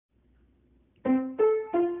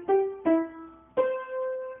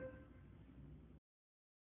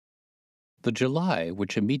The July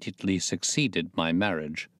which immediately succeeded my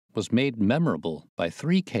marriage was made memorable by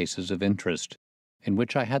 3 cases of interest, in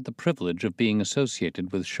which I had the privilege of being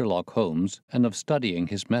associated with Sherlock Holmes and of studying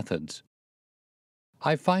his methods.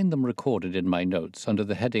 I find them recorded in my notes under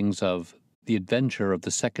the headings of The Adventure of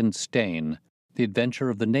the Second Stain, The Adventure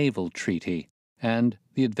of the Naval Treaty, and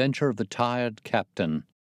The Adventure of the Tired Captain.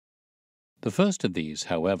 The first of these,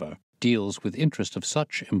 however, deals with interest of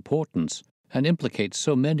such importance and implicates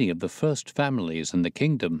so many of the first families in the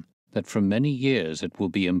kingdom that for many years it will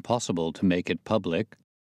be impossible to make it public.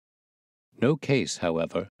 No case,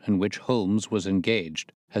 however, in which Holmes was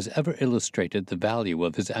engaged has ever illustrated the value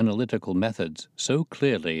of his analytical methods so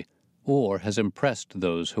clearly or has impressed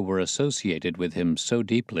those who were associated with him so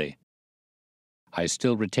deeply. I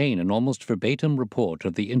still retain an almost verbatim report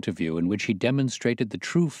of the interview in which he demonstrated the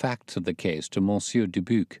true facts of the case to Monsieur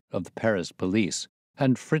Dubuc of the Paris police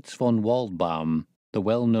and Fritz von Waldbaum, the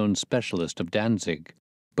well-known specialist of Danzig,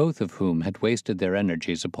 both of whom had wasted their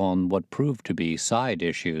energies upon what proved to be side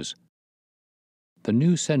issues. The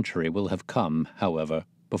new century will have come, however,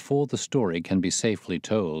 before the story can be safely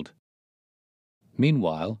told.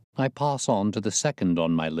 Meanwhile, I pass on to the second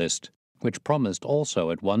on my list, which promised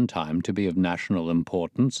also at one time to be of national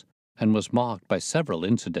importance, and was marked by several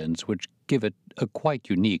incidents which give it a quite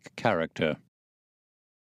unique character.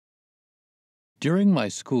 During my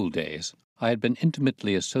school days, I had been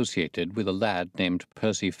intimately associated with a lad named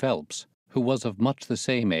Percy Phelps, who was of much the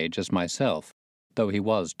same age as myself, though he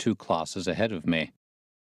was 2 classes ahead of me.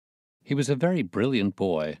 He was a very brilliant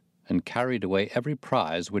boy, and carried away every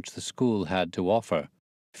prize which the school had to offer,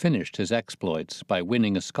 finished his exploits by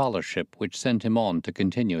winning a scholarship which sent him on to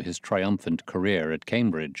continue his triumphant career at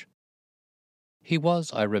Cambridge. He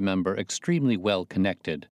was, I remember, extremely well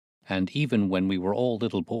connected, and even when we were all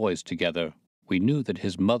little boys together, we knew that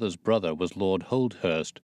his mother's brother was Lord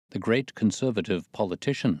Holdhurst, the great Conservative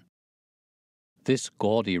politician. This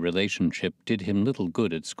gaudy relationship did him little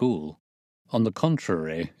good at school. On the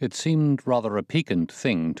contrary, it seemed rather a piquant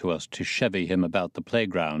thing to us to chevy him about the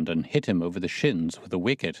playground and hit him over the shins with a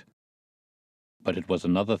wicket. But it was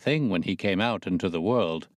another thing when he came out into the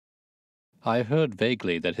world. I heard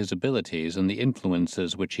vaguely that his abilities and the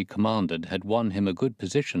influences which he commanded had won him a good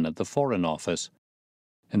position at the Foreign Office,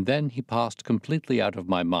 and then he passed completely out of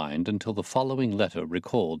my mind until the following letter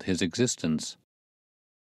recalled his existence.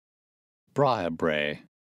 Briarbrae,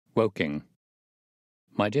 Woking.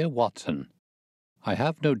 My dear Watson, I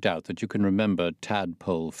have no doubt that you can remember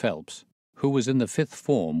Tadpole Phelps, who was in the 5th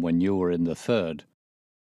form when you were in the 3rd.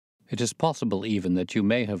 It is possible even that you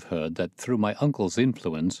may have heard that through my uncle's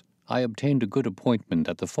influence I obtained a good appointment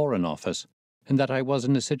at the Foreign Office, and that I was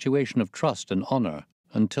in a situation of trust and honor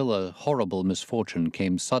until a horrible misfortune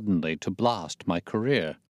came suddenly to blast my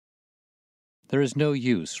career. There is no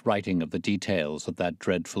use writing of the details of that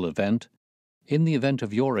dreadful event. In the event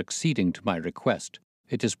of your acceding to my request,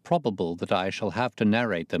 it is probable that I shall have to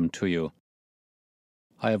narrate them to you.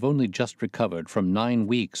 I have only just recovered from 9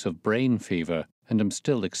 weeks of brain fever and am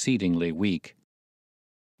still exceedingly weak.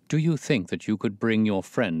 Do you think that you could bring your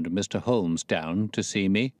friend Mr. Holmes down to see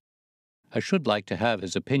me? I should like to have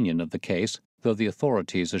his opinion of the case, though the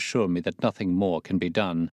authorities assure me that nothing more can be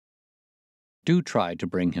done. Do try to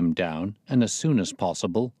bring him down, and as soon as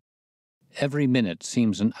possible. Every minute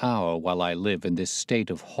seems an hour while I live in this state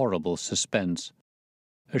of horrible suspense.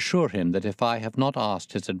 Assure him that if I have not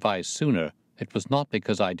asked his advice sooner, it was not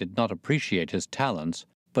because I did not appreciate his talents,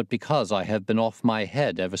 but because I have been off my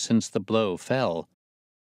head ever since the blow fell.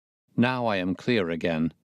 Now I am clear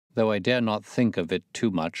again, though I dare not think of it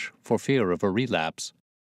too much for fear of a relapse.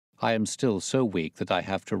 I am still so weak that I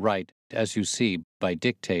have to write, as you see, by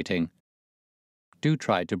dictating. Do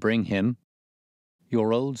try to bring him.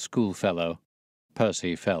 Your old schoolfellow,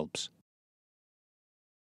 Percy Phelps.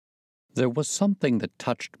 There was something that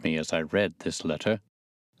touched me as I read this letter,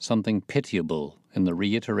 something pitiable in the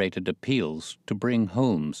reiterated appeals to bring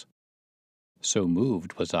Holmes. So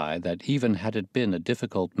moved was I that even had it been a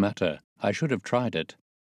difficult matter, I should have tried it.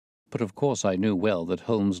 But of course I knew well that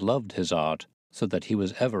Holmes loved his art, so that he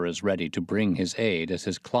was ever as ready to bring his aid as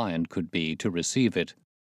his client could be to receive it.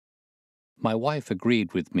 My wife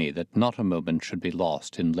agreed with me that not a moment should be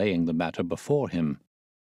lost in laying the matter before him,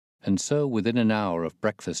 and so within an hour of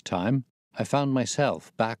breakfast time I found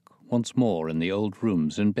myself back once more in the old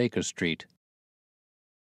rooms in Baker Street.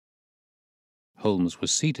 Holmes was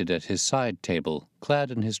seated at his side table, clad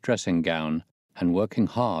in his dressing gown, and working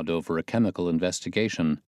hard over a chemical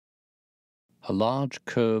investigation. A large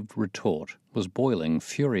curved retort was boiling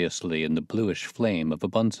furiously in the bluish flame of a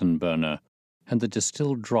Bunsen burner, and the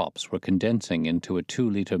distilled drops were condensing into a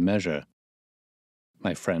 2-liter measure.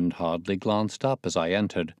 My friend hardly glanced up as I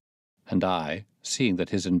entered, and I, seeing that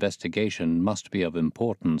his investigation must be of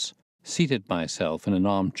importance, seated myself in an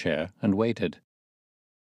armchair and waited.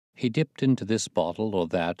 He dipped into this bottle or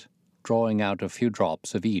that, drawing out a few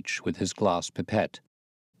drops of each with his glass pipette,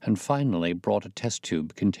 and finally brought a test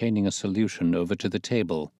tube containing a solution over to the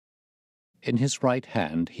table. In his right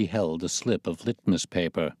hand he held a slip of litmus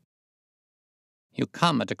paper. "You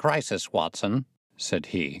come at a crisis, Watson," said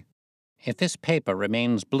he. "If this paper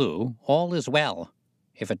remains blue, all is well.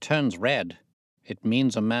 If it turns red, it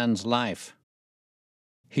means a man's life."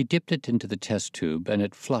 He dipped it into the test tube, and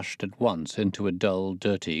it flushed at once into a dull,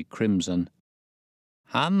 dirty crimson.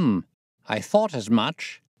 I thought as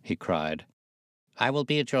much," he cried. "I will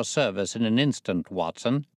be at your service in an instant,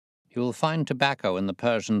 Watson. You will find tobacco in the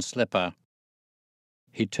Persian slipper."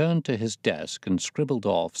 He turned to his desk and scribbled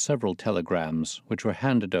off several telegrams, which were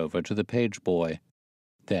handed over to the page boy.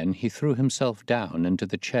 Then he threw himself down into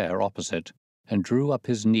the chair opposite, and drew up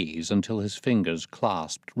his knees until his fingers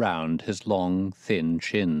clasped round his long, thin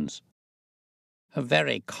shins. "A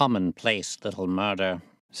very commonplace little murder,"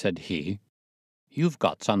 said he. "You've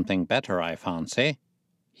got something better, I fancy.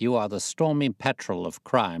 You are the stormy petrel of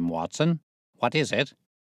crime, Watson. What is it?"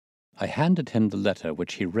 I handed him the letter,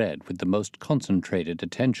 which he read with the most concentrated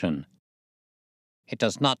attention. "It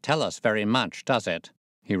does not tell us very much, does it?"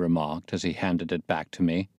 he remarked as he handed it back to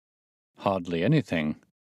me. "Hardly anything."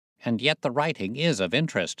 "And yet the writing is of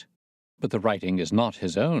interest." "But the writing is not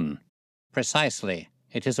his own." "Precisely.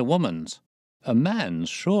 It is a woman's." "A man's,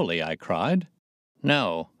 surely," I cried.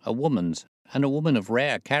 "No, a woman's, and a woman of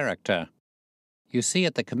rare character. You see,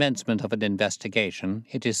 at the commencement of an investigation,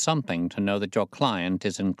 it is something to know that your client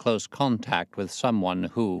is in close contact with someone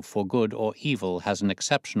who, for good or evil, has an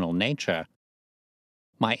exceptional nature.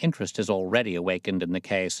 My interest is already awakened in the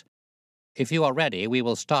case. If you are ready, we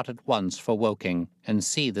will start at once for Woking, and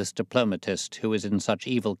see this diplomatist who is in such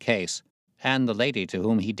evil case, and the lady to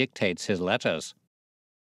whom he dictates his letters."